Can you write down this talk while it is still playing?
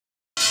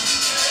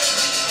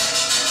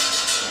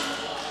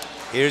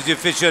Here's the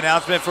official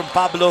announcement from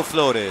Pablo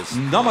Flores.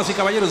 Damas y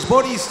caballeros,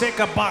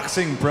 Boristeca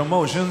Boxing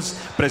Promotions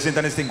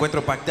presentan este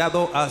encuentro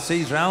pactado a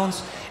 6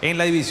 rounds en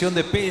la división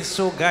de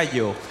peso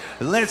gallo.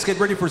 Let's get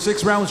ready for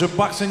 6 rounds of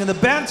boxing in the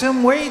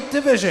bantamweight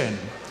division.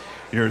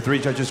 Your 3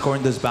 judges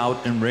scoring this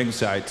bout in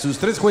ringside. Sus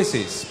 3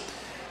 jueces,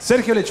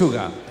 Sergio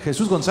Lechuga,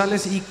 Jesús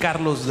González y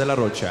Carlos de la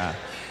Rocha.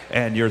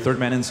 And your 3rd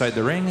man inside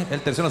the ring,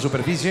 el tercero en la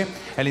superficie,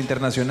 el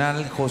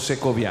internacional José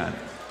Cobian.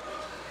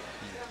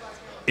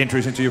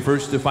 Introducing to you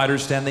first the fighter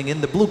standing in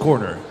the blue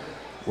corner.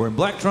 Wearing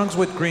black trunks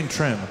with green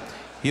trim.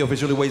 He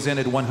officially weighs in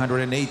at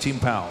 118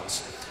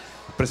 pounds.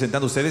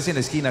 Presentando ustedes en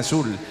la esquina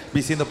azul,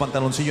 vistiendo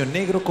pantaloncillo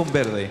negro con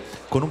verde,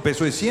 con un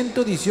peso de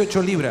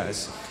 118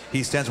 libras.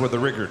 He stands with a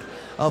record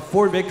of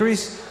 4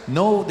 victories,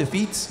 no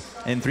defeats,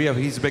 and 3 of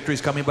his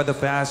victories coming by the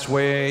fast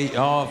way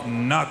of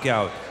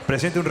knockout.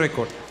 Presenta un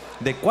récord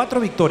de 4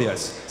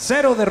 victorias,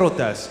 0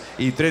 derrotas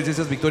y 3 de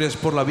esas victorias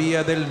por la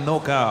vía del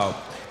knockout.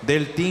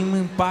 Del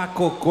Team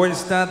Paco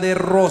Cuesta de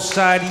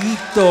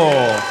Rosarito,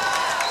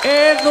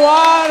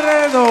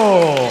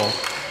 Eduardo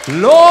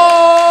Lopez.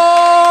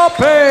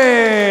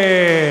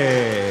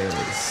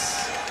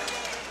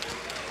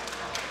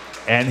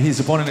 And his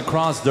opponent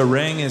across the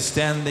ring is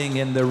standing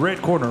in the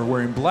red corner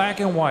wearing black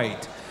and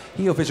white.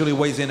 He officially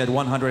weighs in at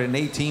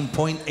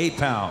 118.8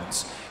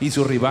 pounds. Y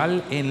su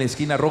rival en la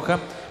esquina roja,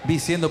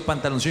 vistiendo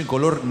pantaloncillo en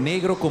color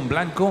negro con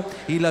blanco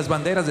y las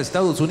banderas de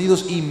Estados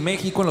Unidos y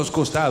México en los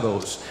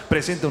costados.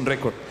 Presenta un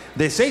récord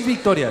de 6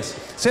 victorias,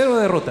 0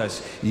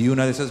 derrotas y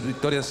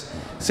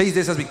 6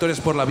 de esas victorias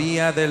por la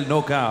vía del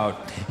knockout.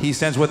 He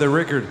stands with a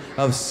record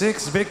of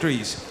 6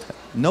 victories,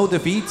 no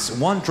defeats,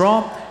 1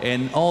 draw,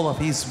 and all of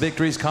his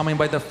victories coming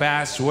by the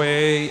fast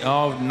way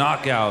of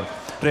knockout.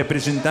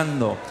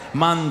 Representando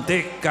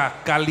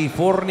Manteca,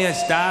 California,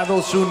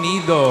 Estados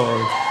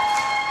Unidos,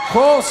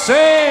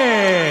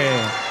 José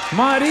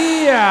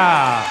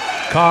María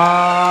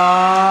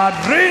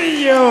Carrillo.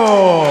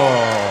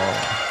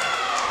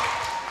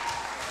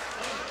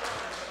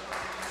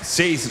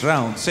 6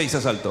 rounds, 6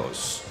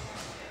 asaltos.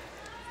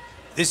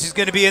 This is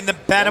going to be in the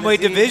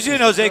bantamweight division.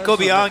 José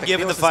Cobian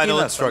giving the final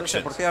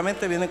instructions.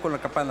 Deportivamente vienen con la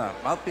campana.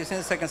 Mouthpiece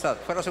in, second start.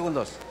 Fuera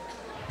segundos.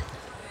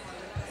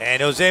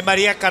 And José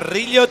María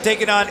Carrillo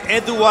taking on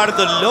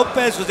Eduardo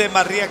Lopez. José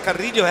María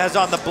Carrillo has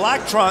on the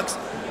black trunks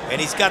and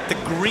he's got the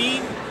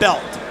green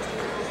belt.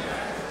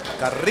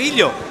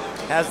 Carrillo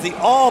has the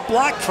all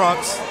black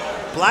trunks,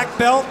 black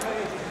belt,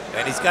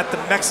 and he's got the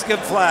Mexican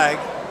flag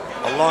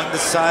along the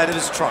side of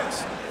his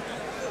trunks.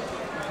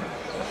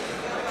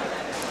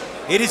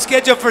 It is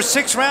scheduled for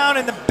 6 rounds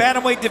in the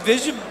bantamweight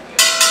division.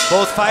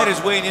 Both fighters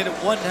weighing in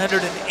at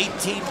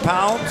 118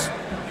 pounds.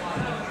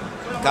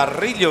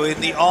 Carrillo in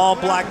the all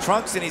black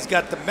trunks, and he's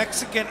got the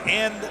Mexican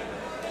and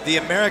the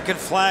American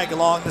flag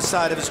along the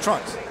side of his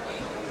trunks.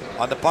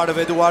 On the part of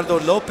Eduardo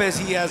Lopez,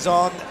 he has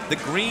on the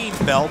green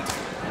belt.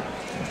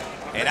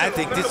 And I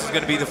think this is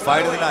going to be the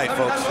fight of the night,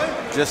 folks.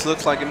 Just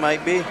looks like it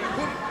might be.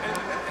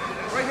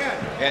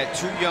 Yeah,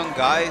 2 young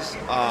guys.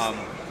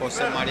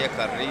 Jose Maria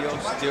Carrillo,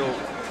 still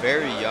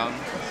very young,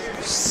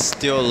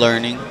 still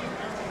learning.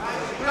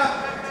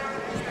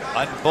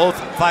 On both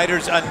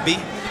fighters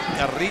unbeaten.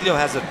 Carrillo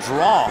has a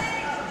draw.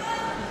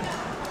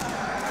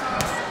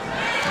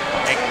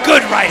 A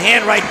good right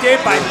hand right there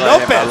by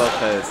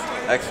Lopez.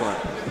 Excellent.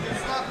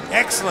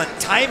 Excellent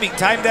timing,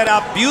 timed that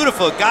out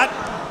beautiful. Got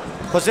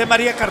Jose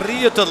Maria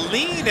Carrillo to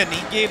lean and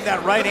he gave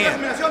that right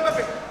hand.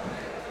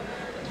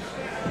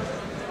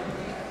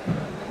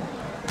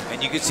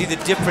 And you can see the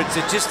difference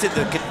just in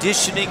the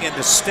conditioning and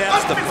the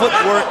steps, the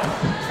footwork.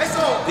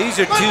 These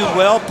are 2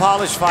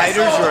 well-polished fighters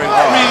who are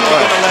really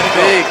going to let it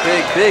go.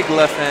 Big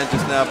left hand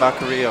just now by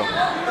Carrillo.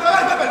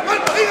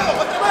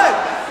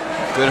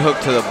 Good hook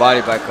to the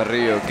body by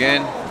Carrillo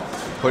again,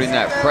 putting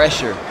that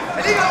pressure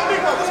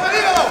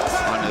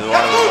on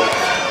Eduardo Lopez.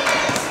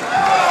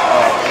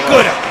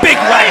 Good, big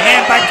right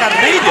hand by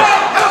Carrillo.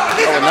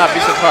 I would not be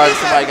surprised if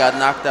somebody got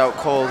knocked out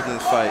cold in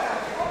this fight.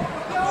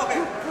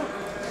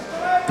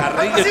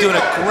 Carrillo doing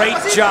a great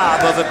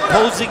job of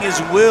imposing his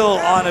will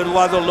on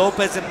Eduardo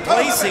Lopez and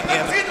placing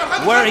him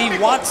where he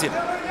wants him.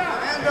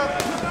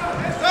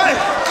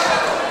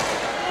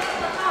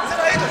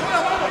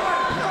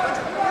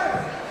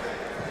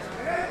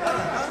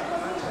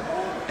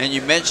 And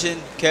you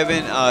mentioned,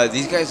 Kevin,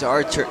 these guys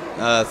are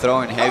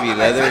throwing heavy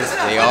leathers.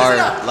 They are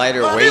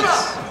lighter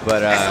weights,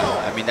 but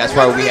I mean, that's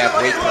why we have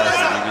weight classes,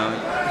 you know.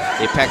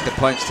 They pack the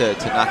punch to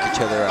knock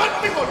each other out.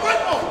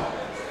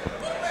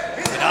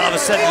 And all of a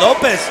sudden,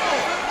 Lopez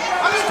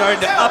starting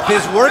to up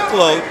his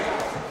workload.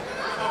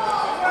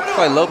 Looks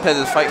like Lopez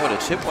is fighting with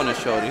a chip on his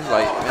shoulder. He's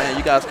like, man,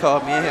 you guys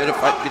called me in here to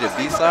fight, be the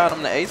B side,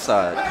 I'm the A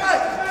side.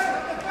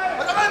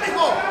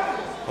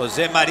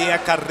 Jose Maria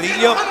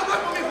Carrillo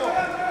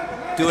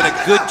doing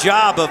a good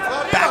job of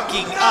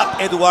backing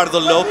up Eduardo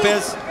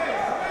Lopez.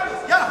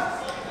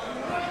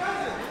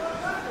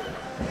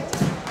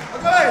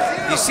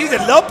 You see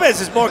that Lopez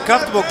is more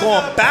comfortable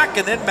going back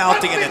and then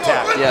mounting an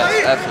attack.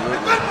 Yes, absolutely.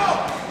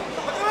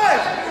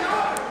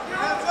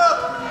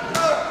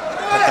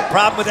 But the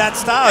problem with that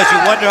style is you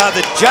wonder how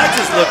the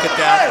judges look at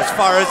that as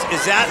far as,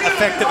 is that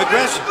effective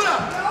aggression?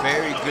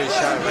 Very good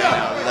shot right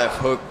now. Left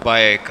hook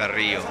by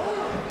Carrillo.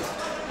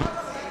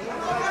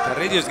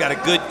 Carrillo's got a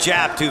good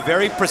jab, too.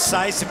 Very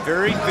precise and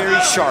very, very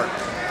sharp.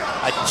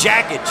 A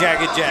jagged jab.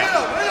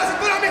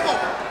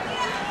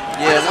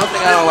 Yeah, one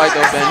thing I don't like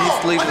though, Ben, he's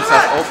leaving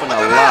himself open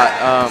a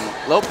lot.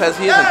 Lopez,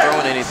 he isn't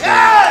throwing anything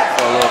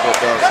for a little bit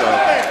though, so.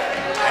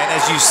 And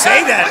as you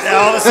say that,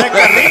 now all of a sudden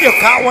Carrillo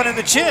caught one in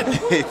the chin.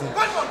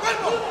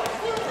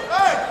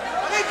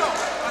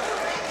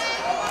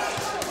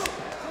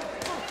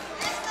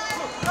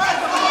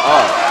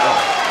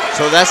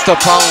 So that's the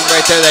problem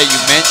right there that you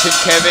mentioned,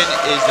 Kevin,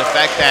 is the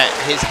fact that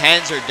his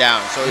hands are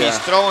down. So he's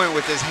throwing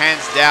with his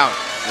hands down.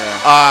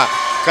 Yeah.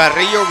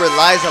 Carrillo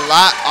relies a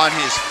lot on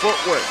his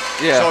footwork.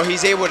 Yeah. So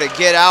he's able to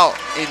get out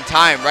in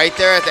time. Right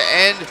there at the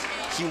end,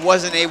 he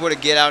wasn't able to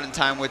get out in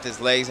time with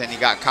his legs, and he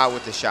got caught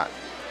with the shot.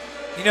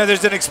 You know,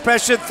 there's an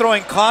expression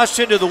throwing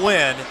caution to the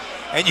wind,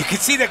 and you can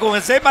see that when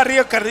Jose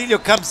Maria Carrillo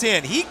comes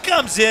in, he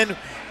comes in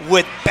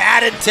with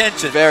bad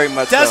intentions. Very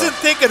much Doesn't so.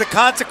 think of the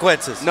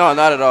consequences. No,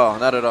 not at all,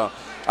 not at all.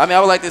 I mean,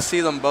 I would like to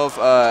see them both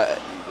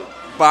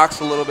box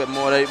a little bit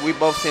more. We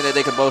both seen that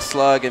they could both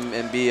slug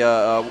and be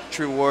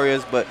true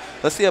warriors, but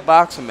let's see a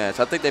boxing match.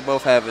 I think they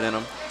both have it in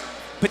them.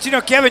 But you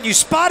know, Kevin, you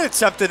spotted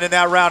something in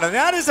that round, and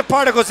that is a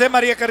part of Jose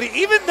Maria Carrillo.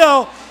 Even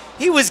though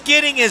he was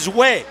getting his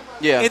way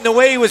in the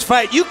way he was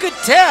fighting, you could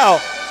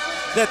tell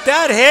that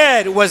that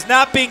head was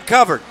not being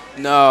covered.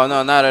 No,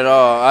 no, not at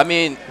all. I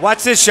mean,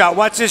 watch this shot.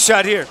 Watch this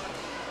shot here.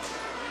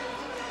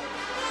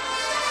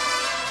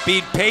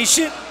 Being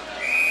patient.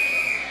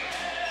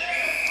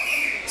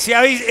 See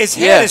how his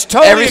head is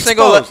totally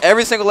exposed.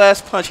 Every single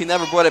last punch, he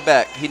never brought it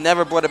back. He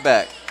never brought it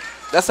back.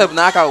 That's a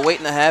knockout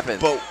waiting to happen.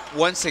 But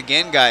once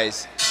again,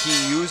 guys,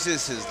 he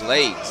uses his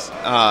legs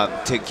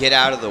to get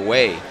out of the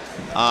way.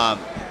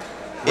 Round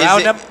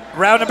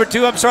number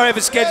 2, I'm sorry I have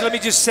a schedule. Let me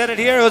just set it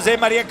here. Jose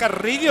Maria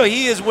Carrillo,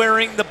 he is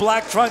wearing the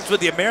black trunks with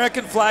the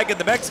American flag and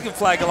the Mexican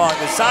flag along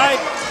the side.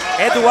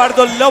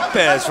 Eduardo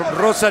Lopez from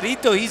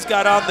Rosarito, he's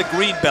got on the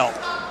green belt.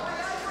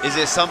 Is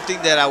it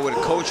something that I would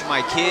coach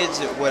my kids,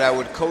 what I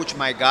would coach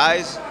my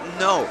guys?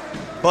 No,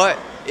 but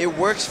it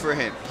works for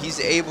him.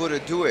 He's able to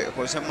do it.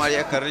 Jose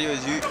Maria Carrillo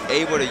is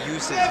able to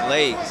use his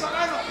legs,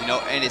 you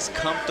know, and it's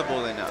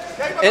comfortable enough.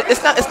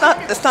 It's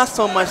not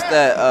so much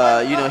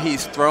that you know,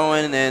 he's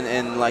throwing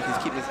and like he's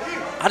keeping.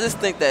 I just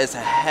think that it's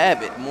a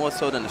habit more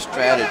so than a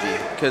strategy.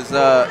 Because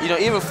you know,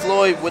 even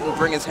Floyd wouldn't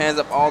bring his hands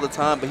up all the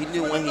time, but he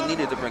knew when he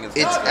needed to bring his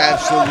hands up. It's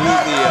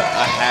absolutely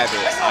a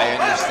habit. I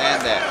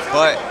understand that,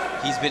 but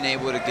he's been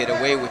able to get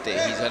away with it.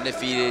 He's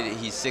undefeated.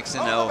 He's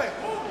 6-0.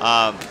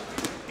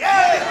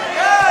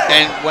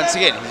 And once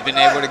again, he's been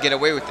able to get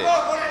away with it.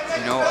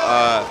 You know,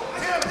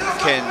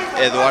 can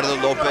Eduardo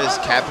Lopez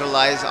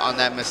capitalize on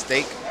that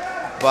mistake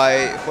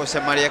by Jose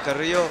Maria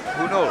Carrillo?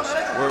 Who knows?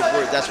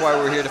 That's why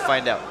we're here to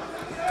find out.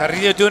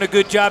 Carrillo doing a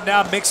good job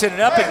now, mixing it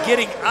up and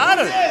getting out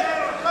of it.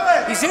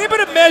 He's able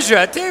to measure.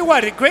 I tell you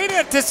what, in great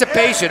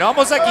anticipation,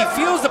 almost like he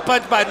feels the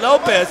punch by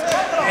Lopez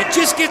and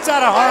just gets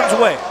out of harm's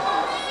way.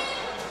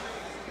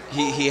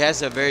 He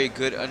has a very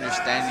good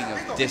understanding of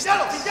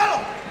distance.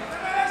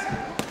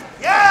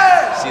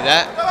 See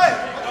that?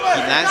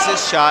 He lands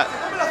his shot,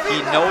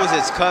 he knows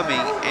it's coming,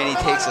 and he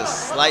takes a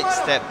slight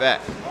step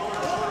back.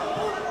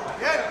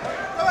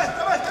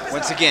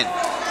 Once again,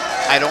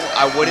 I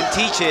wouldn't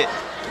teach it,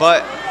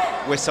 but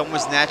with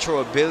someone's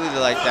natural ability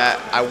like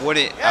that, I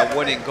wouldn't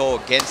go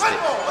against it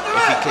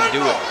if he can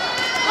do it.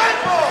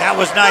 That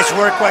was nice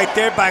work right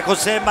there by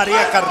Jose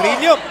Maria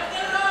Carrillo.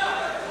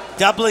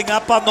 Doubling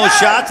up on those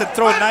shots and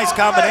throwing nice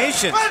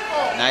combinations.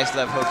 Nice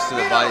left hooks to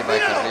the body by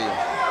Carrillo.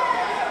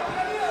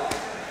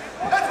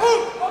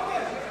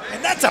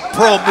 And that's a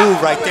pro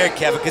move right there,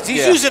 Kevin, because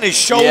he's using his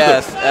shoulder.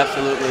 Yes,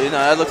 absolutely. You know,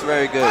 that looks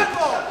very good.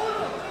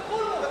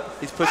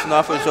 He's pushing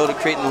off his shoulder,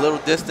 creating a little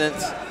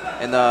distance,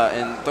 and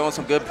throwing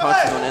some good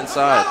punches on the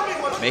inside.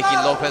 Making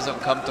Lopez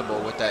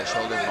uncomfortable with that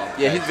shoulder bump.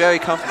 Yeah, he's very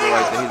comfortable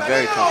right there. He's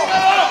very comfortable.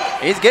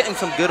 And he's getting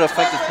some good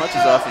effective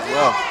punches off as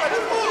well.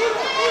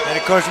 And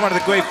of course, one of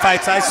the great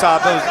fights I saw,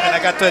 and I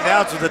got to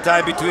announce, was the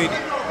time between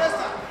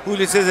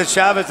Julio Cesar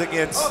Chavez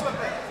against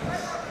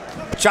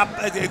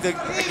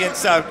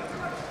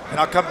and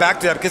I'll come back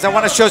to that because I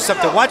want to show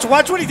something. Watch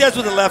what he does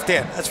with the left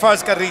hand as far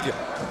as Carrillo.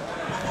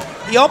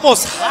 He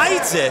almost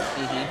hides it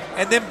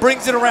and then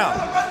brings it around.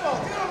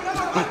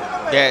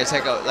 Yeah, it's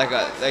like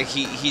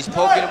he's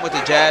poking him with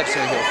the jab, so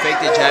he'll fake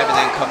the jab and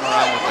then come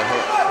around with the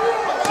hook.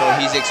 So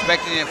he's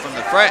expecting it from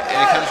the front and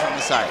it comes from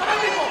the side.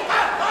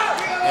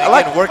 And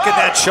again, working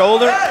that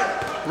shoulder.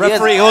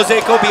 Referee Jose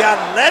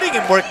Cobian letting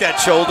him work that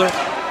shoulder.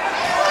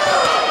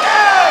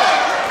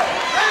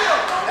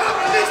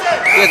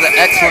 He has an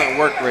excellent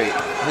work rate.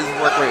 His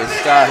work rate is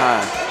sky high.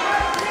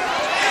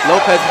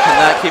 Lopez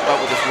cannot keep up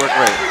with his work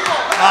rate.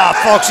 Ah,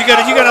 folks, you're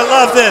gonna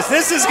love this.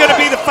 This is gonna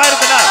be the fight of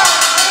the night.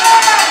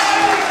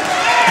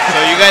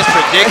 So you guys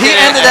predicted he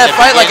ended that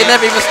fight like it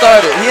never even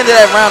started. He ended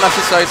that round. I'm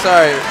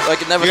sorry,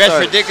 like it never started. You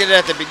guys predicted it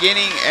at the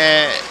beginning,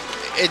 and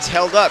it's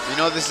held up. You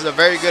know, this is a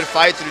very good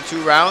fight through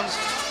 2 rounds.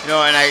 You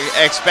know, and I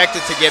expect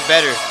it to get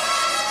better,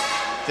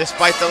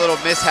 despite the little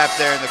mishap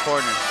there in the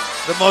corner.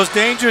 The most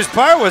dangerous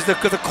part was the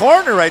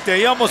corner right there.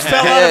 He almost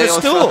fell out of his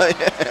stool.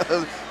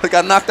 He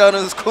got knocked out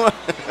in his corner.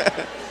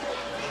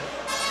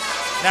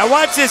 Now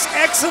watch this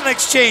excellent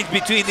exchange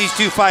between these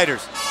two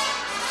fighters.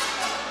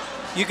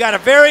 You got a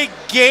very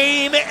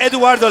game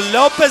Eduardo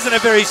Lopez and a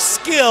very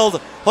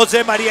skilled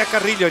Jose Maria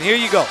Carrillo. And here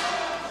you go.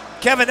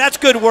 Kevin, that's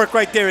good work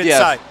right there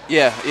inside.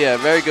 Yeah,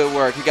 very good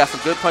work. He got some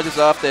good punches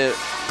off there.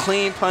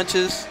 Clean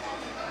punches.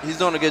 He's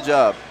doing a good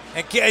job.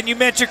 And you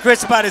mentioned,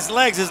 Chris, about his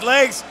legs. His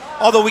legs,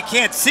 although we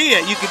can't see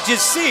it, you can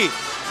just see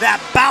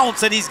that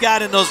bounce that he's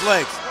got in those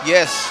legs.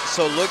 Yes,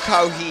 so look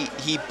how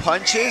he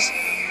punches,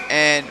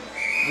 and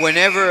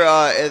whenever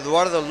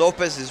Eduardo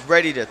Lopez is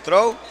ready to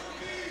throw,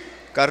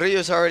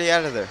 Carrillo's already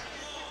out of there.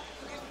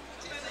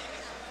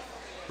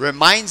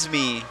 Reminds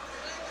me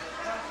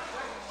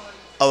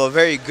of a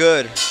very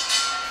good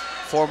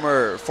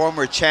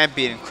former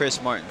champion,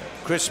 Chris Martin.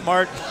 Chris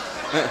Martin.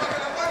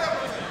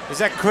 Is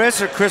that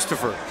Chris or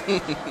Christopher?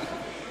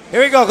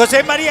 Here we go.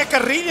 Jose Maria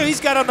Carrillo, he's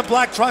got on the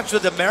black trunks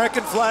with the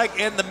American flag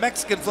and the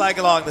Mexican flag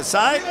along the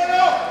side.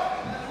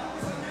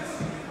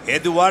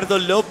 Eduardo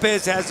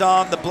Lopez has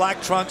on the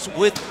black trunks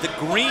with the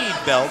green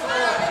belt.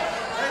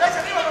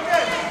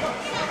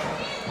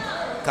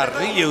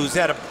 Carrillo, who's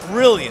had a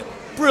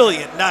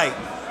brilliant night.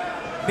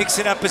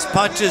 Mixing up his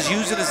punches,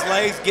 using his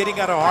legs, getting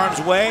out of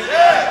harm's way,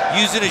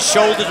 using his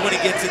shoulders when he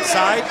gets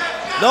inside.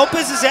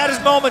 Lopez has had his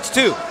moments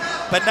too,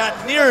 but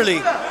not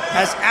nearly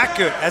as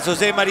accurate as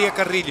Jose Maria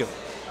Carrillo.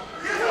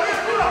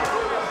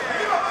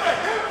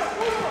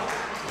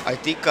 I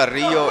think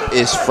Carrillo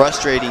is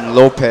frustrating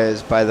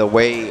Lopez by the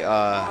way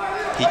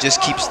he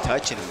just keeps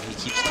touching him. He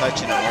keeps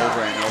touching him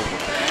over and over.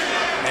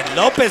 And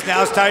Lopez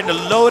now is starting to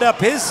load up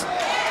his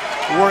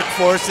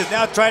workforce, is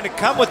now trying to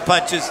come with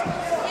punches.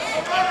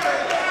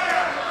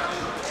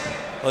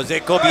 Jose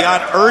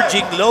Cobian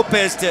urging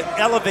Lopez to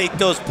elevate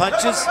those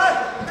punches.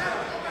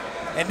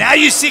 And now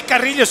you see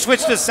Carrillo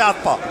switch to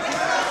southpaw.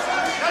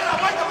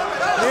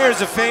 Here's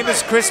a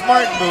famous Chris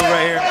Martin move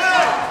right here.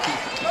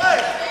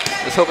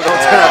 Let's hope it don't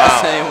turn out the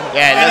same.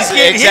 Yeah,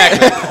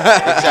 exactly.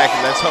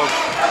 Exactly.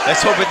 Let's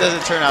hope it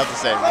doesn't turn out the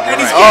same.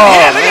 And he's Right. getting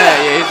hit. Look at man,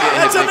 that. yeah, he's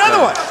getting That's hit big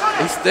another time.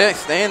 one. He's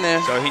staying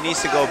there. So he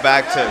needs to go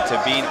back to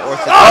being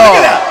orthodox. Oh,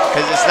 look at that.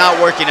 Because it's not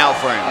working out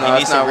for him. No,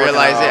 He it's needs to not working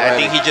realize out it. I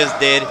already. think he just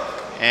did,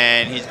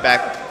 and he's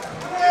back.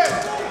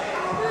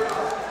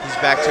 He's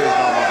back to his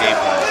normal game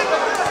plan.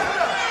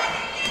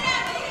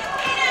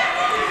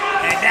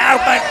 And now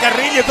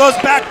Carrillo goes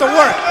back to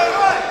work.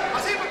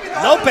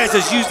 Lopez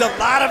has used a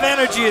lot of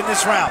energy in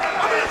this round.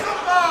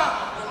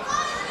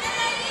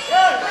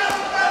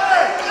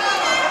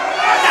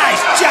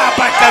 Nice job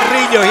by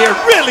Carrillo here,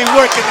 really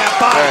working that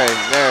body.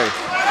 Very.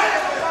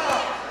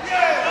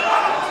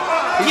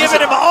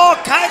 Giving him all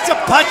kinds of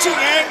punching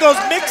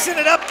angles, mixing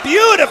it up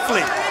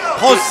beautifully.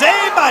 Jose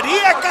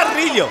Maria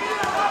Carrillo.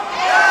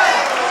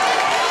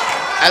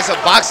 As a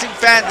boxing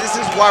fan, this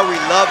is why we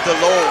love the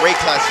lower weight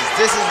classes.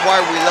 This is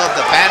why we love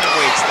the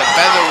bantamweights, the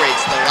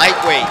featherweights, the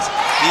lightweights.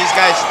 These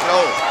guys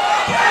throw.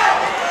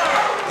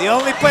 The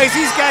only place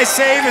these guys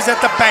save is at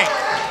the bank.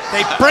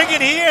 They bring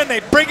it here and they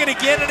bring it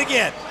again and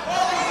again.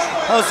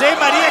 Jose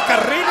Maria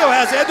Carrillo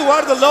has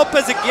Eduardo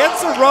Lopez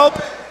against the rope,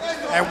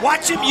 and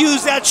watch him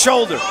use that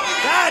shoulder.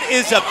 That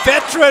is a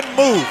veteran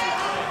move.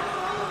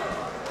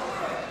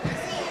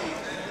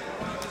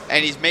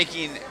 And he's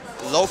making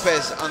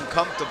Lopez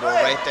uncomfortable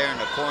right there in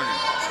the corner.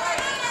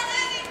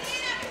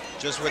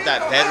 Just with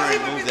that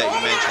veteran move that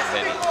you mentioned,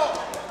 Benny.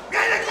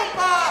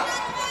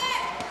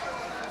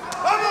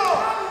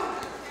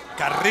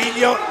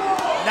 Carrillo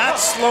not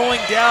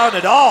slowing down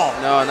at all.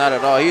 No, not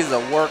at all. He's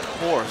a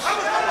workhorse.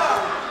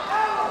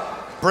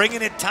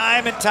 Bringing it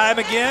time and time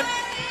again.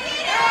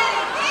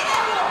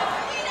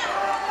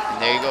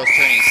 And there he goes,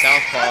 turning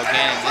southpaw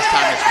again, and this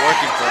time it's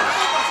working for him.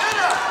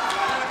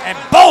 And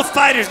both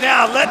fighters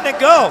now letting it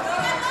go.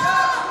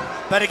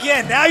 But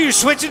again, now you're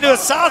switching to a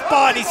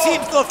southpaw and he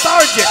seems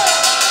lethargic.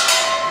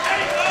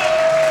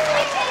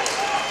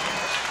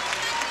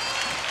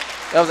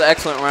 That was an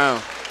excellent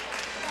round.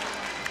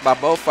 By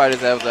both fighters,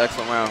 that was an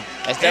excellent round.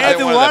 That's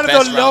definitely one of the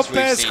Eduardo best rounds we've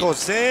Lopez, seen.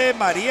 Jose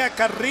Maria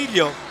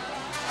Carrillo.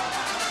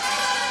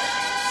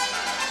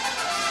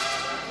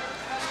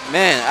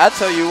 Man, I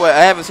tell you what,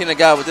 I haven't seen a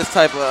guy with this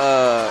type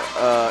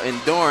of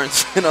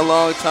endurance in a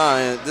long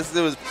time. This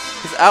was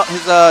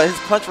his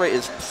punch rate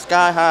is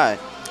sky high.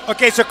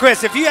 Okay, so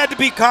Chris, if you had to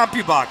beat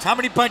CompuBox, how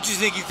many punches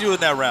do you think he threw in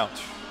that round?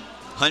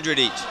 100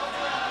 each.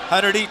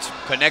 100 each?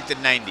 Connected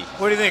 90.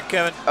 What do you think,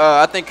 Kevin?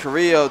 I think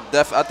Carrillo,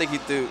 I think he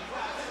threw.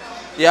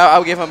 Yeah, I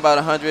would give him about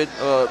 100,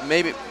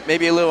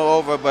 maybe a little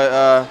over,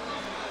 but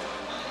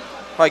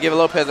probably give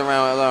Lopez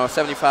around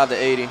 75 to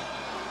 80.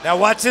 Now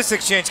watch this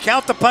exchange.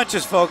 Count the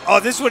punches, folks. Oh,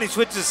 this is when he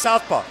switches to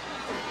southpaw.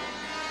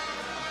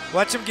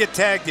 Watch him get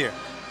tagged here.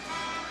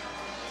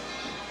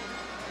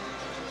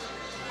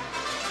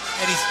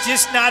 And he's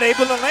just not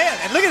able to land.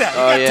 And look at that.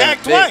 He got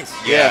tagged twice.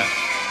 Yeah.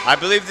 I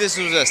believe this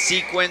was a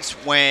sequence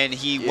when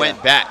he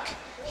went back.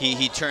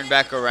 he turned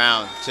back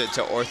around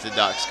to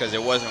orthodox because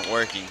it wasn't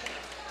working.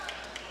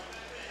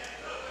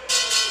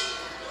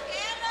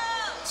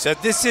 So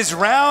this is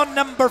round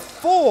number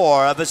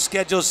 4 of a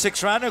scheduled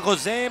 6-rounder.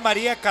 Jose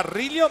Maria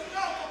Carrillo.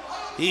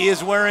 He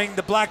is wearing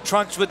the black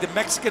trunks with the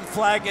Mexican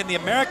flag and the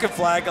American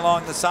flag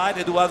along the side.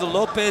 Eduardo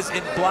Lopez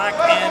in black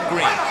and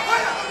green.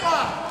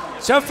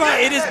 So far,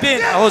 it has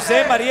been a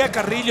Jose Maria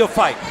Carrillo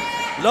fight.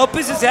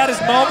 Lopez has had his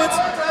moments,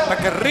 but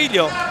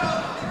Carrillo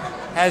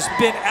has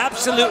been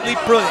absolutely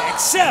brilliant,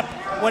 except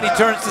when he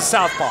turns to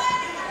southpaw.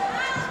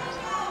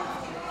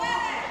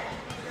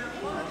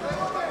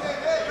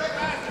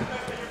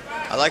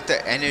 I like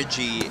the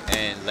energy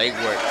and leg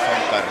work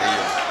from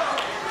Carrillo.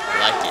 I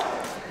like it.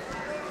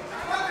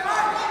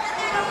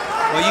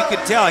 Well, you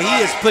can tell he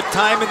has put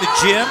time in the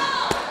gym,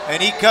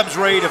 and he comes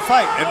ready to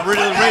fight and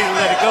really ready to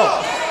let it go.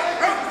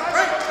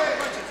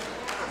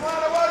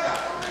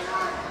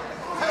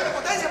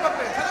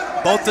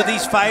 Both of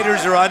these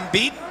fighters are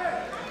unbeaten.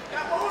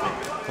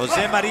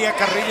 Jose Maria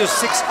Carrillo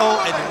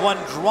 6-0 and 1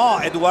 draw.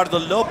 Eduardo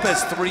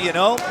Lopez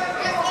 3-0.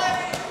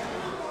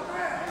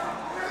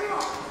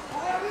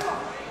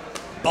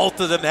 Both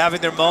of them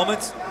having their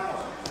moments.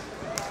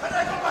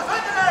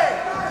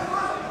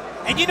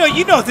 And you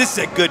know this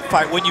is a good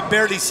fight when you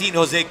barely seen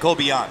Jose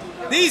Cobian.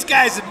 These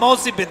guys have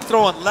mostly been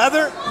throwing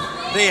leather.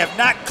 They have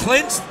not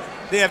clinched.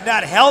 They have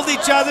not held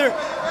each other.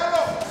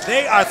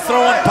 They are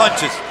throwing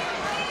punches.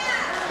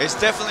 It's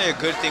definitely a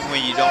good thing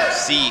when you don't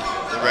see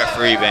the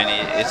referee,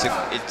 Benny.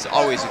 It's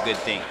always a good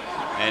thing.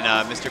 And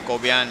Mr.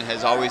 Cobian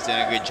has always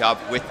done a good job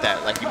with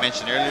that. Like you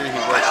mentioned earlier,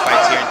 he works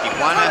fights here in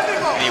Tijuana,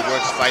 and he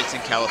works fights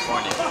in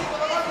California.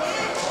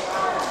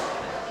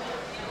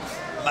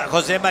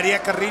 Jose Maria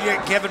Carrillo,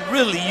 Kevin,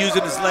 really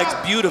using his legs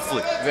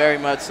beautifully. Very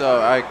much so.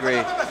 I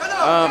agree.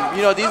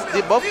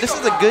 This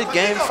is a good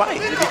game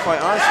fight, to be quite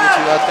honest with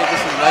you. I think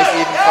this is a nice,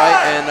 even fight,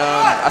 and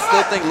I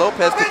still think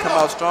Lopez could come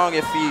out strong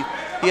if he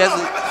has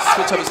to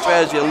switch up his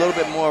strategy a little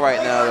bit more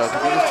right now, though,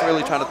 because he's just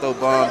really trying to throw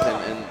bombs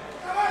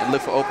and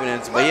look for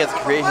openings, but he has to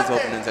create his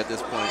openings at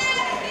this point.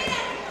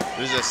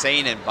 There's a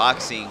saying in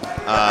boxing,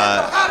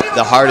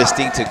 the hardest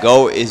thing to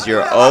go is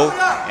your O,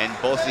 and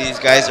both of these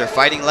guys are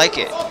fighting like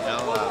it.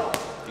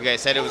 You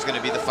guys said it was going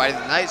to be the fight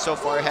of the night. So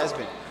far, it has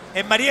been.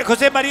 And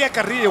Jose Maria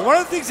Carrillo, one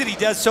of the things that he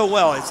does so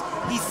well is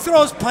he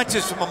throws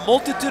punches from a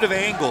multitude of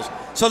angles.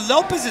 So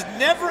Lopez is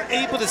never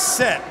able to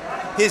set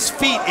his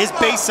feet, his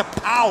base of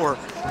power,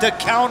 to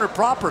counter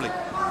properly.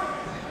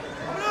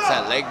 It's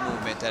that leg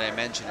movement that I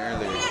mentioned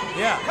earlier.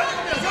 Yeah.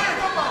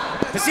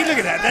 But see, look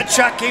at that. That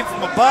shot came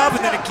from above,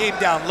 and then it came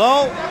down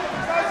low.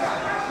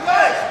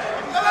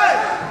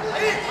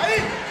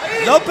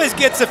 Lopez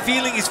gets the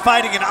feeling he's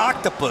fighting an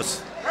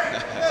octopus,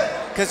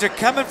 because they're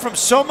coming from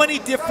so many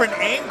different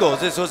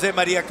angles, as Jose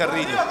Maria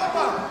Carrillo.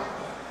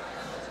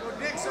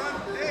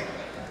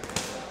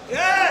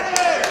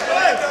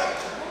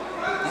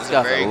 He's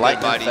got a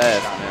lightning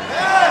fast, man.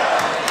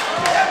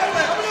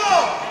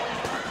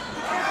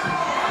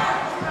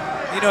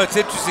 You know, it's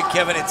interesting,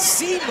 Kevin. It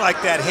seemed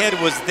like that head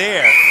was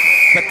there,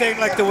 but then,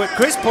 like what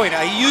Chris pointed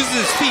out, he uses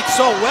his feet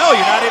so well,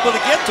 you're not able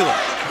to get to it.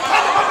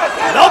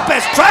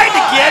 Lopez trying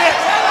to get it,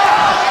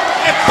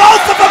 and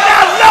both of them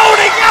now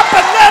loading up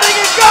and letting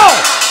it go.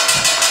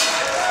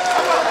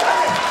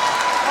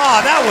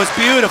 Oh, that was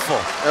beautiful.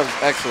 That was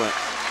excellent.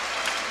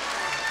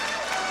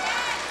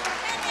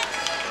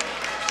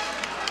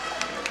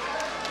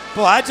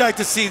 Boy, I'd like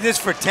to see this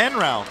for 10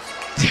 rounds.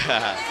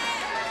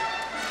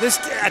 A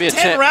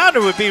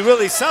 10-rounder would be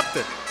really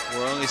something.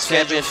 We're only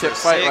scheduled for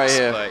 6, fight right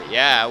here. But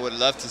yeah, I would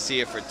love to see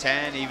it for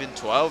 10, even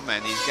 12,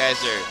 man. These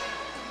guys are...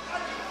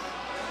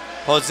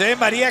 Jose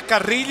Maria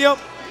Carrillo.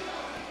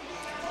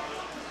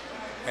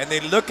 And they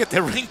look at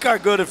the ring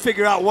card, go to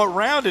figure out what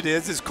round it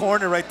is. His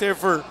corner right there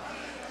for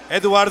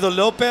Eduardo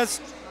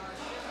Lopez.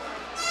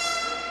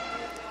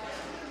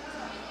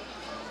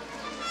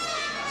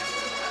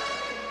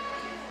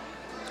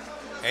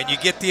 And you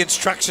get the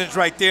instructions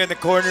right there in the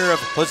corner of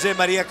Jose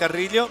Maria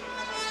Carrillo.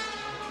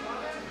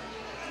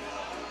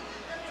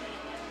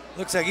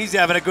 Looks like he's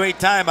having a great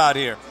time out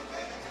here.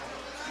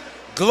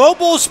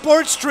 Global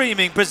Sports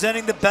Streaming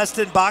presenting the best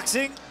in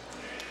boxing.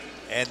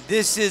 And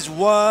this is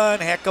one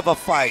heck of a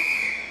fight.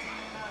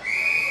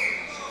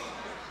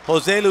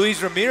 Jose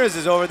Luis Ramirez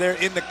is over there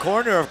in the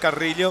corner of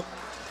Carrillo.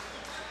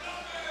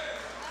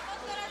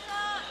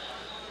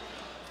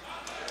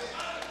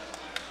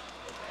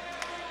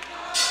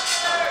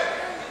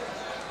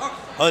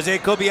 Jose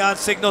Cobian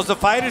signals the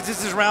fighters.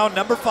 This is round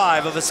number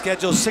 5 of a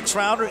scheduled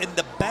 6-rounder in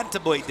the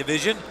bantamweight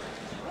division.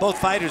 Both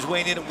fighters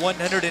weighing in at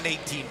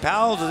 118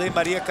 pounds. Jose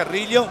Maria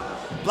Carrillo,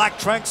 black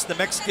trunks, the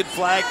Mexican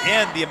flag,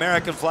 and the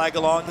American flag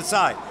along the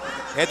side.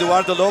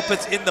 Eduardo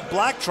Lopez in the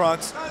black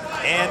trunks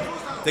and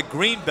the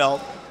green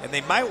belt. And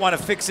they might want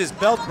to fix his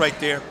belt right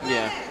there.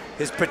 Yeah.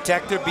 His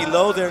protector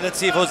below there. Let's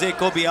see if Jose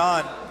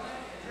Cobian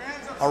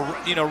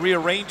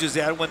rearranges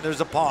that when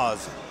there's a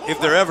pause. If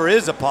there ever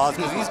is a pause,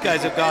 because these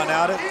guys have gone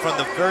at it from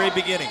the very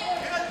beginning.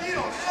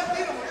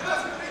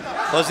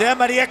 Jose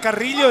Maria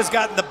Carrillo has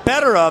gotten the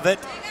better of it.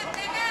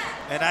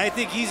 And I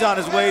think he's on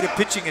his way to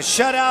pitching a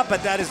shutout,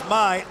 but that is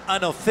my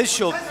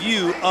unofficial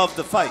view of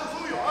the fight.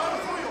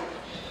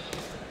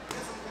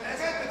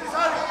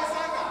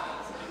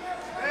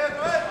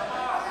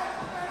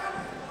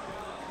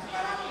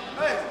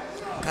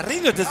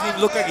 Carrillo doesn't even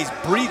look like he's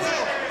breathing.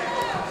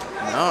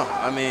 No,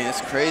 I mean,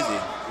 it's crazy.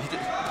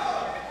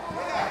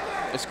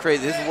 It's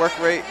crazy. His work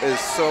rate is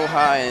so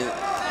high, and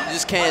you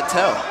just can't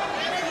tell.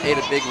 Ate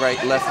a big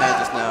left hand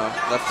just now,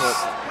 left hook.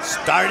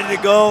 Started to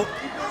go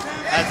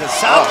as a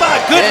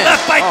southpaw. Good man.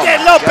 left right Oh there,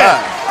 my Lopez.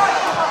 God.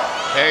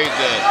 Very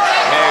good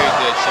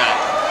shot.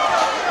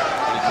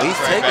 He's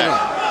taking him.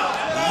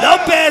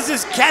 Lopez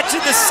is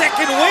catching the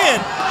second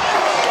win.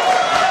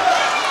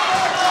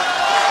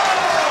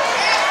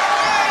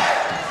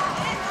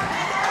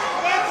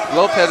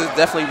 Lopez has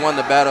definitely won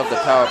the battle of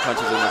the power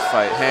punches in this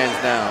fight, hands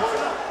down.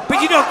 But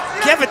you know,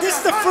 Kevin, this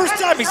is the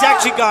first time he's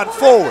actually gone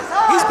forward.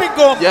 He's been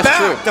going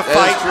back to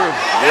fight. That's true.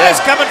 Now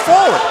he's coming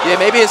forward. Yeah,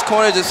 maybe his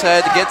corner just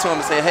had to get to him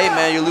and say, hey,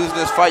 man, you're losing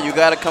this fight. You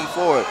got to come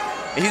forward.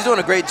 And he's doing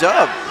a great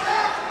job.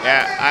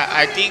 Yeah,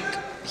 I think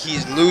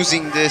he's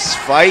losing this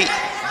fight,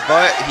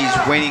 but he's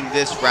winning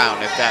this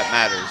round, if that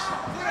matters.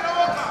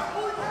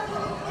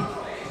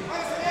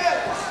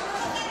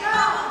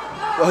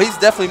 Well, he's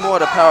definitely more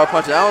of the power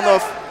puncher. I don't know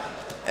if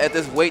at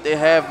this weight they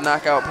have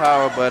knockout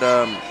power, but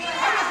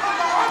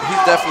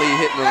he's definitely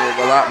hitting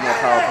with a lot more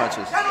power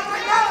punches.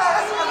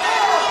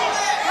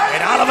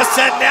 And all of a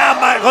sudden now,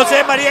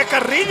 Jose Maria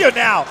Carrillo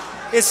now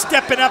is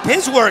stepping up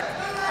his work.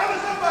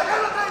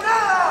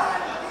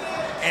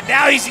 And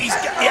now he's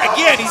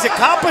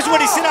accomplished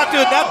what he set out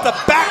to do, not to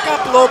back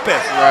up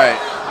Lopez. Right.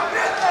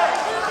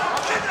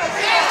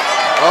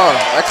 Oh,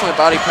 excellent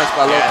body punch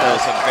by Lopez. Yeah, that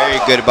was a very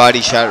good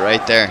body shot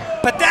right there.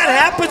 But that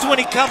happens when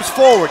he comes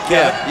forward,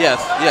 Kevin. Yeah,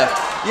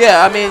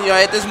 yeah, I mean, you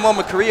know, at this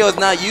moment, Carrillo is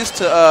not used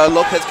to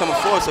Lopez coming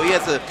forward, so he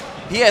has to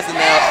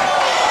now.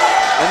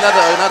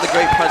 Another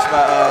great punch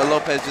by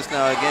Lopez just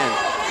now again.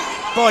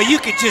 Boy, you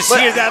could just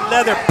hear that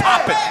leather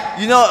popping.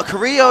 You know,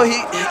 Carrillo,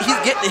 he's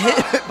getting hit,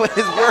 but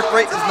his work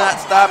rate does not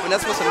stop, and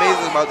that's what's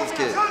amazing about this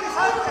kid.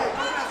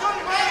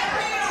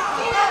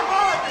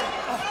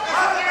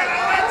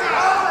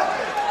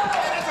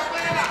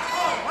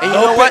 And you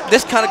know what?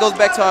 This kind of goes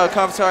back to our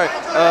commentary,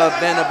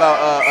 Ben, about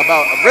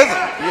rhythm.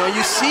 You know,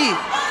 you see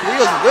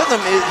Carrillo's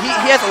rhythm is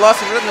he hasn't lost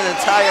his rhythm in the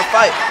entire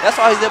fight. That's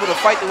why he's able to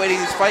fight the way that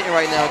he's fighting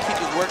right now and keep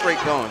his work rate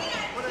going.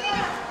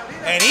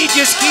 And he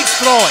just keeps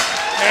throwing.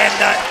 And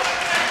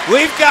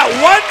we've got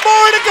one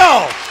more to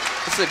go.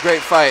 This is a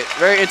great fight.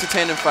 Very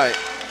entertaining fight.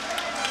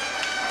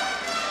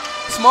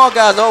 Small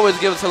guys always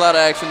give us a lot of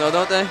action, though,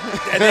 don't they?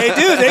 And they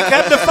do. They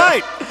come to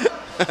fight.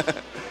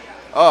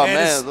 Oh, and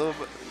man.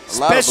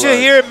 especially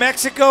here in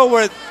Mexico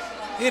where,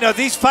 you know,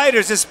 these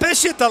fighters,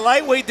 especially at the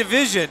lightweight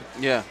division,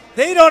 yeah,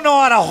 they don't know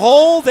how to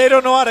hold. They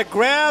don't know how to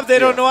grab. They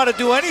don't know how to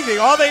do anything.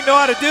 All they know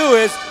how to do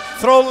is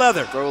throw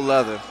leather. Throw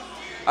leather.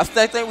 I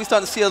think we're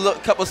starting to see a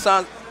couple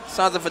signs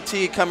of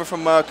fatigue coming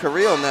from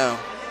Carrillo now.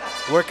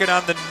 Working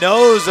on the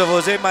nose of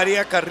Jose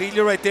Maria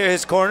Carrillo right there,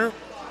 his corner.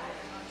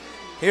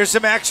 Here's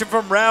some action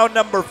from round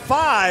number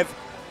 5.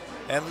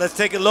 And let's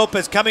take it,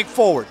 Lopez coming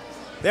forward.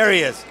 There he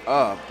is.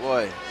 Oh,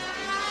 boy.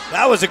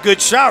 That was a good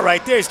shot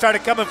right there. He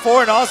started coming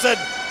forward, and all of a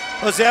sudden,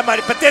 Jose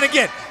Maria. But then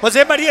again,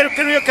 Jose Maria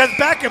Carrillo comes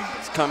back and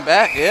come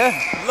back, yeah.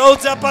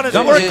 Loads up on his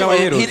work.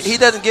 He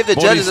doesn't give the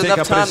judges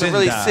enough time to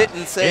really sit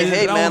and say,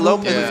 hey, man,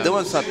 Lopez is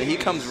doing something. He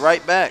comes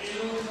right back.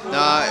 No,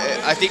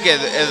 I think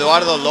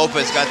Eduardo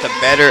Lopez got the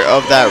better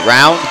of that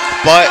round,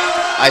 but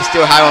I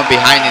still have him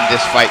behind in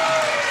this fight.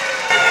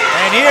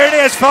 And here it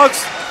is,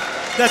 folks.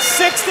 The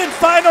 6th and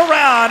final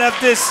round of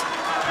this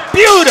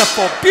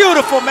beautiful,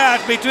 beautiful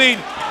match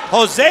between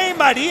Jose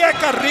Maria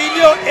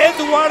Carrillo,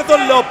 Eduardo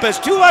Lopez.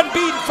 2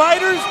 unbeaten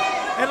fighters.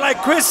 And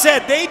like Chris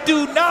said, they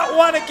do not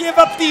want to give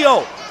up the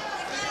O.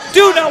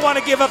 Do not want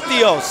to give up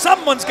the O.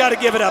 Someone's got to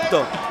give it up,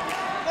 though.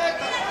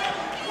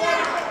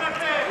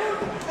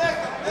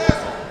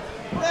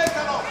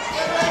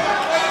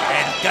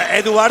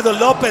 Eduardo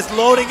Lopez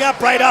loading up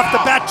right off the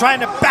bat, trying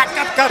to back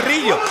up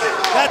Carrillo.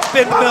 That's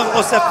been the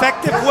most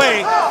effective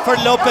way for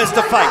Lopez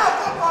to fight.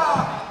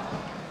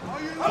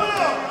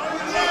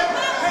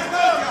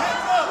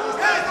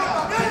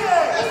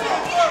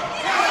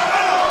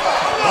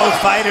 Both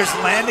fighters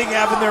landing,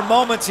 having their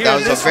moments here.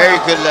 That was a very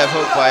good left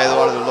hook by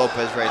Eduardo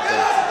Lopez right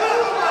there.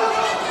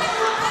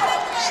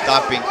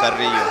 Stopping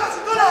Carrillo.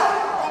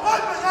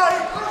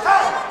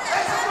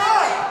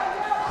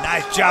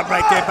 Nice job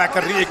right there by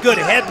Carrillo. Good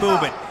head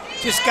movement.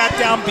 Just got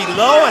down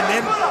below and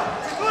then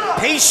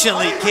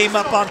patiently came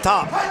up on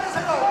top.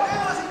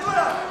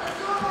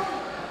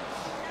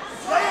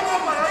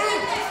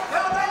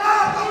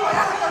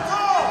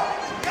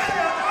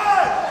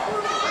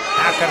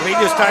 Now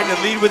Carrillo's starting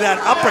to lead with that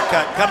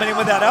uppercut, coming in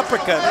with that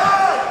uppercut.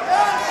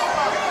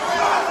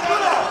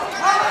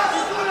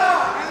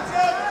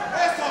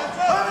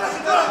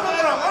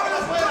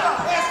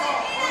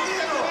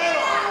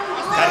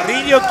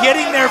 Carrillo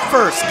getting there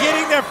first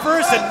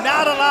and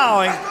not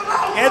allowing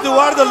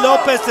Eduardo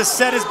Lopez to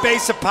set his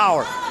base of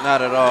power.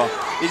 Not at all.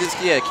 He just,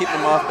 keep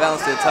him off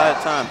balance the entire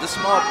time. Just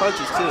small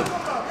punches, too.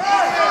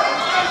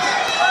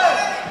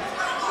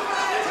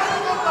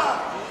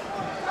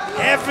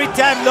 Every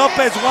time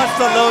Lopez wants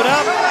to load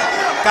up,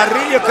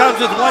 Carrillo comes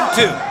with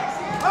 1-2.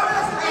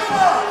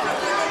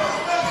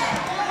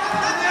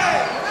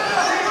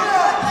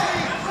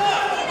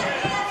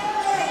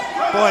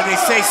 Boy, they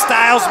say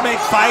styles make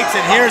fights,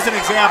 and here's an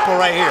example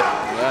right here.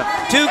 Yeah.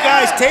 Two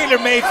guys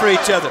tailor-made for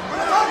each other.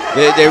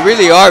 They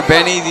really are,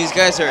 Benny. These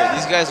guys are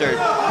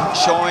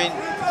showing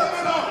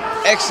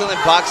excellent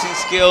boxing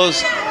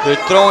skills. They're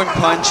throwing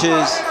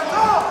punches,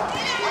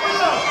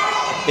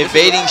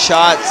 evading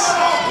shots,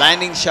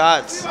 landing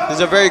shots. This is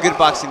a very good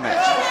boxing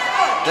match.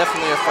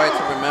 Definitely a fight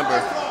to remember.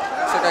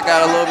 Looks like I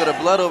got a little bit of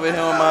blood over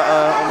here on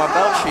my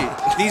belt sheet.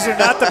 These are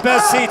not the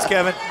best seats,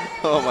 Kevin.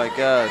 Oh my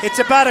God. It's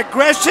about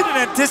aggression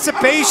and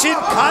anticipation,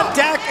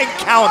 contact and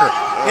counter.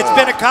 It's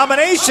been a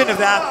combination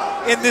of that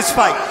in this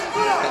fight.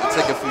 I have to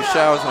take a few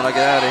showers when I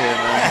get out of here,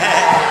 man.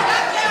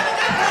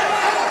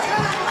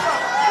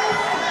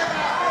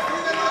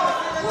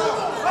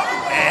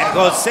 And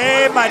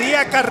Jose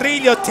Maria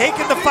Carrillo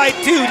taking the fight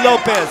to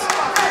Lopez.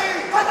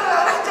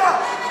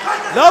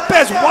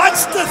 Lopez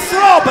wants to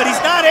throw, but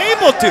he's not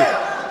able to.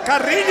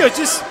 Carrillo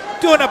just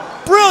doing a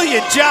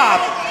brilliant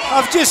job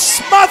of just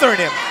smothering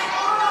him.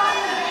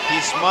 He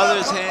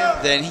smothers him,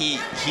 then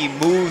he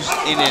moves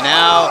in and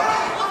out.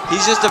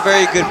 He's just a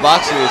very good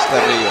boxer, this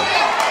Carrillo.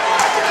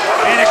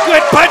 And a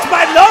good punch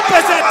by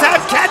Lopez that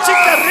time, catching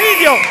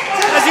Carrillo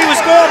as he was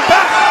going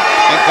back.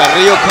 And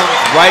Carrillo comes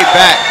right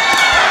back.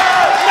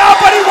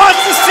 Nobody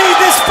wants to see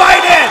this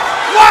fight end.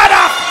 What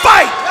a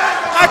fight!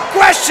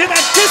 Aggression,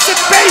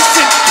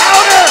 anticipation,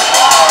 counter,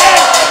 and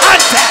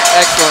contact.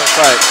 Excellent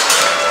fight.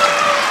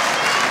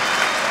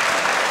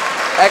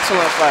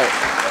 Excellent fight.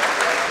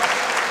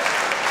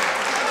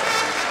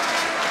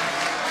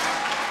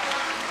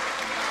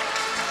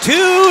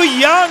 Two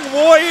young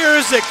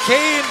warriors that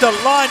came to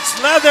launch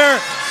leather,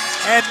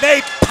 and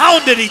they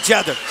pounded each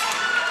other.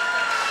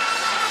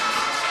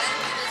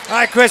 All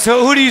right, Chris,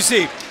 who do you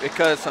see?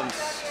 Because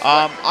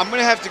I'm going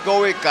to have to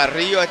go with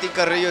Carrillo. I think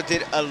Carrillo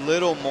did a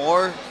little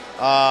more.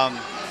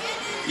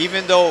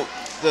 Even though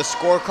the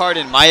scorecard,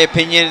 in my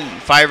opinion,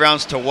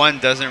 5-1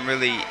 doesn't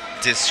really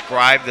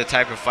describe the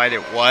type of fight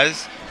it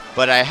was.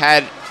 But I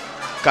had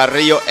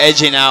Carrillo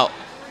edging out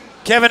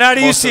Kevin, how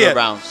do you see it?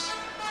 Rounds.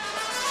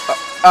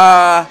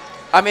 I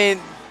mean,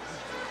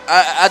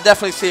 I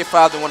definitely see it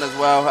 5-1 as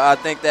well. I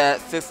think that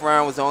 5th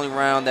round was the only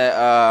round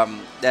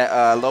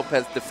that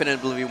Lopez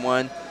definitively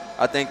won.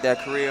 I think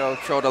that Carrillo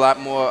showed a lot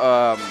more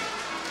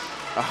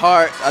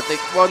heart. I think,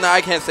 well, no,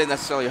 I can't say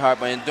necessarily heart,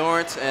 but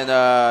endurance and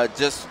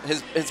just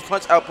his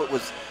punch output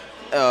was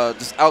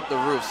just out the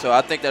roof. So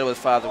I think that it was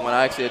 5-1.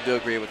 I actually do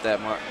agree with that,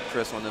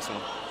 Chris, on this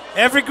one.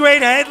 Every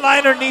great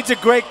headliner needs a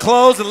great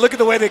close, and look at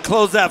the way they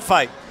closed that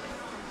fight.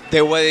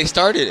 The way they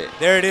started it.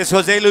 There it is,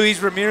 Jose Luis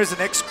Ramirez,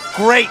 an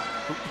great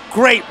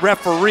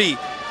referee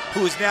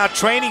who is now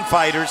training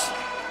fighters.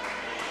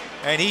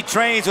 And he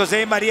trains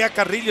Jose Maria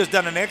Carrillo's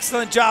done an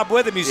excellent job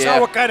with him. You saw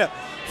what kind of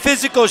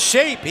physical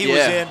shape he was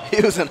in.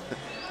 He was in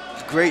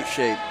great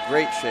shape,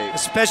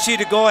 Especially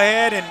to go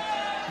ahead and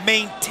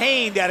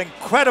maintain that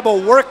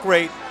incredible work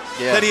rate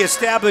that he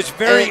established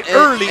very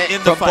early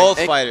in the fight.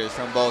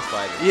 From both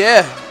fighters.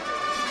 Yeah.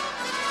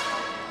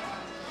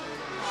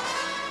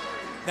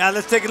 Now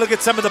let's take a look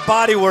at some of the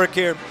body work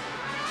here.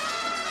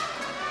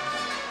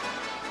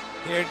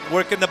 Here,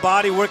 working the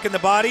body, working the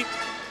body.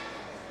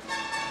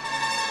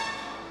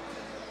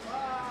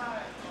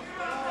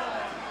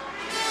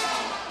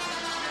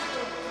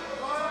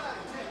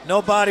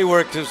 No body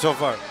work so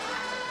far.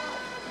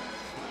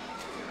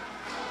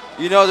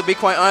 You know, to be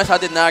quite honest, I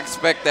did not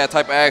expect that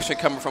type of action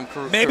coming from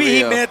Carrillo. Maybe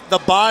he meant the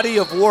body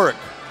of work.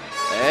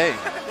 Hey.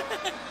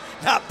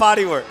 Not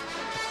body work.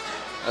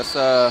 That's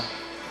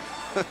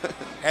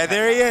And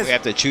there he is. We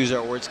have to choose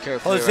our words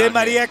carefully. Jose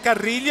Maria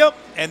Carrillo,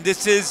 and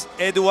this is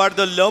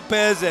Eduardo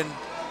Lopez, and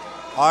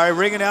our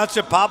ring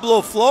announcer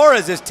Pablo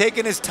Flores is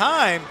taking his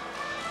time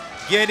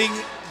getting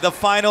the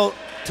final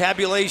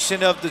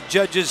tabulation of the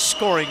judges'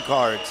 scoring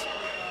cards.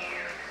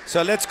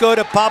 So let's go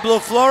to Pablo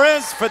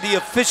Flores for the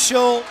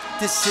official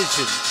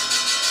decision.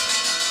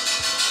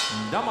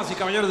 Damas y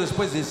caballeros,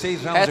 después de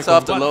 6 rounds Hats de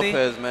off to combate,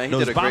 Lopez, man. He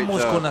nos did a great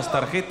vamos job. con las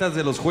tarjetas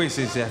de los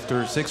jueces.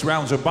 After 6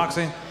 rounds of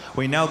boxing,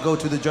 we now go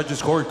to the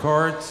judges'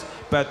 scorecards.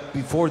 But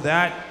before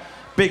that,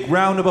 big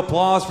round of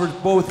applause for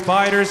both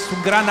fighters.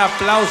 Un gran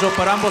aplauso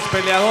para ambos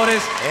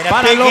peleadores. And a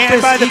Para big hand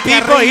Lopez by the y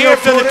people Carrillo here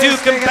for the por two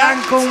este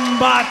gran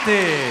combatants.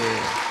 combate.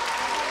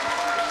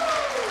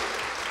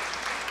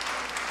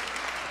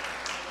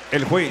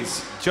 El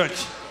juez,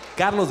 Judge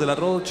Carlos de la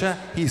Rocha,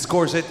 he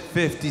scores it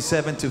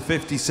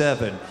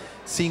 57-57.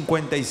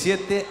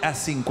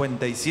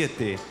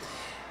 57-57.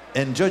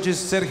 And judges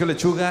Sergio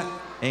Lechuga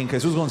and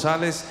Jesus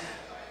González,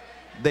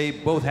 they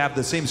both have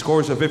the same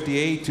scores of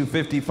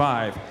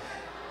 58-55.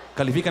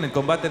 Califican el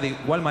combate de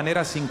igual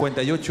manera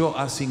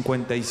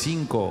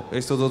 58-55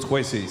 estos dos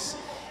jueces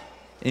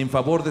en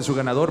favor de su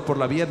ganador por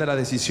la vía de la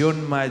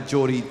decisión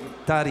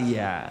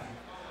mayoritaria.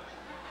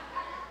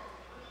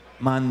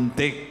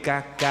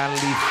 Manteca,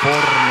 California.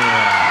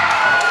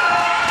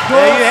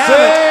 There you have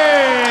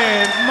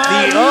it.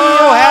 The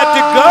O had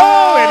to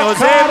go, and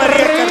Jose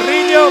Maria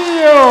Carrillo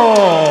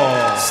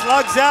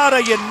slugs out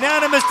a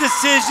unanimous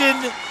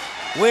decision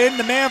win.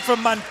 The man from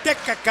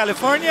Manteca,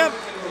 California,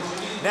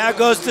 now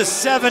goes to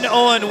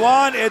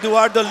 7-0-1.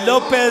 Eduardo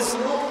Lopez,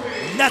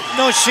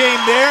 no shame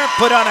there.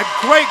 Put on a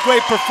great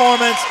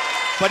performance,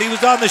 but he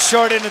was on the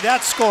short end of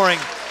that scoring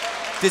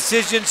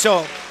decision.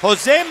 So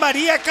Jose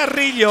Maria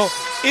Carrillo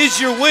is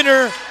your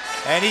winner,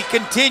 and he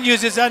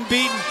continues his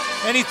unbeaten.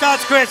 Any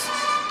thoughts, Chris?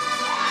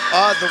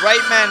 The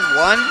right man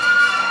won.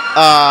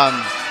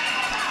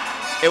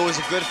 It was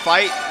a good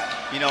fight.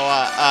 You know,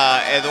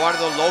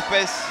 Eduardo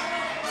Lopez.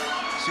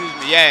 Excuse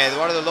me. Yeah,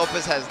 Eduardo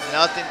Lopez has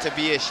nothing to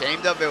be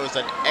ashamed of. It was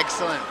an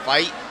excellent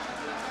fight.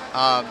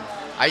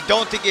 I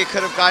don't think it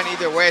could have gone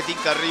either way. I think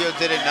Carrillo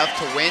did enough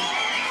to win.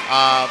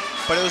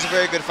 But it was a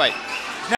very good fight.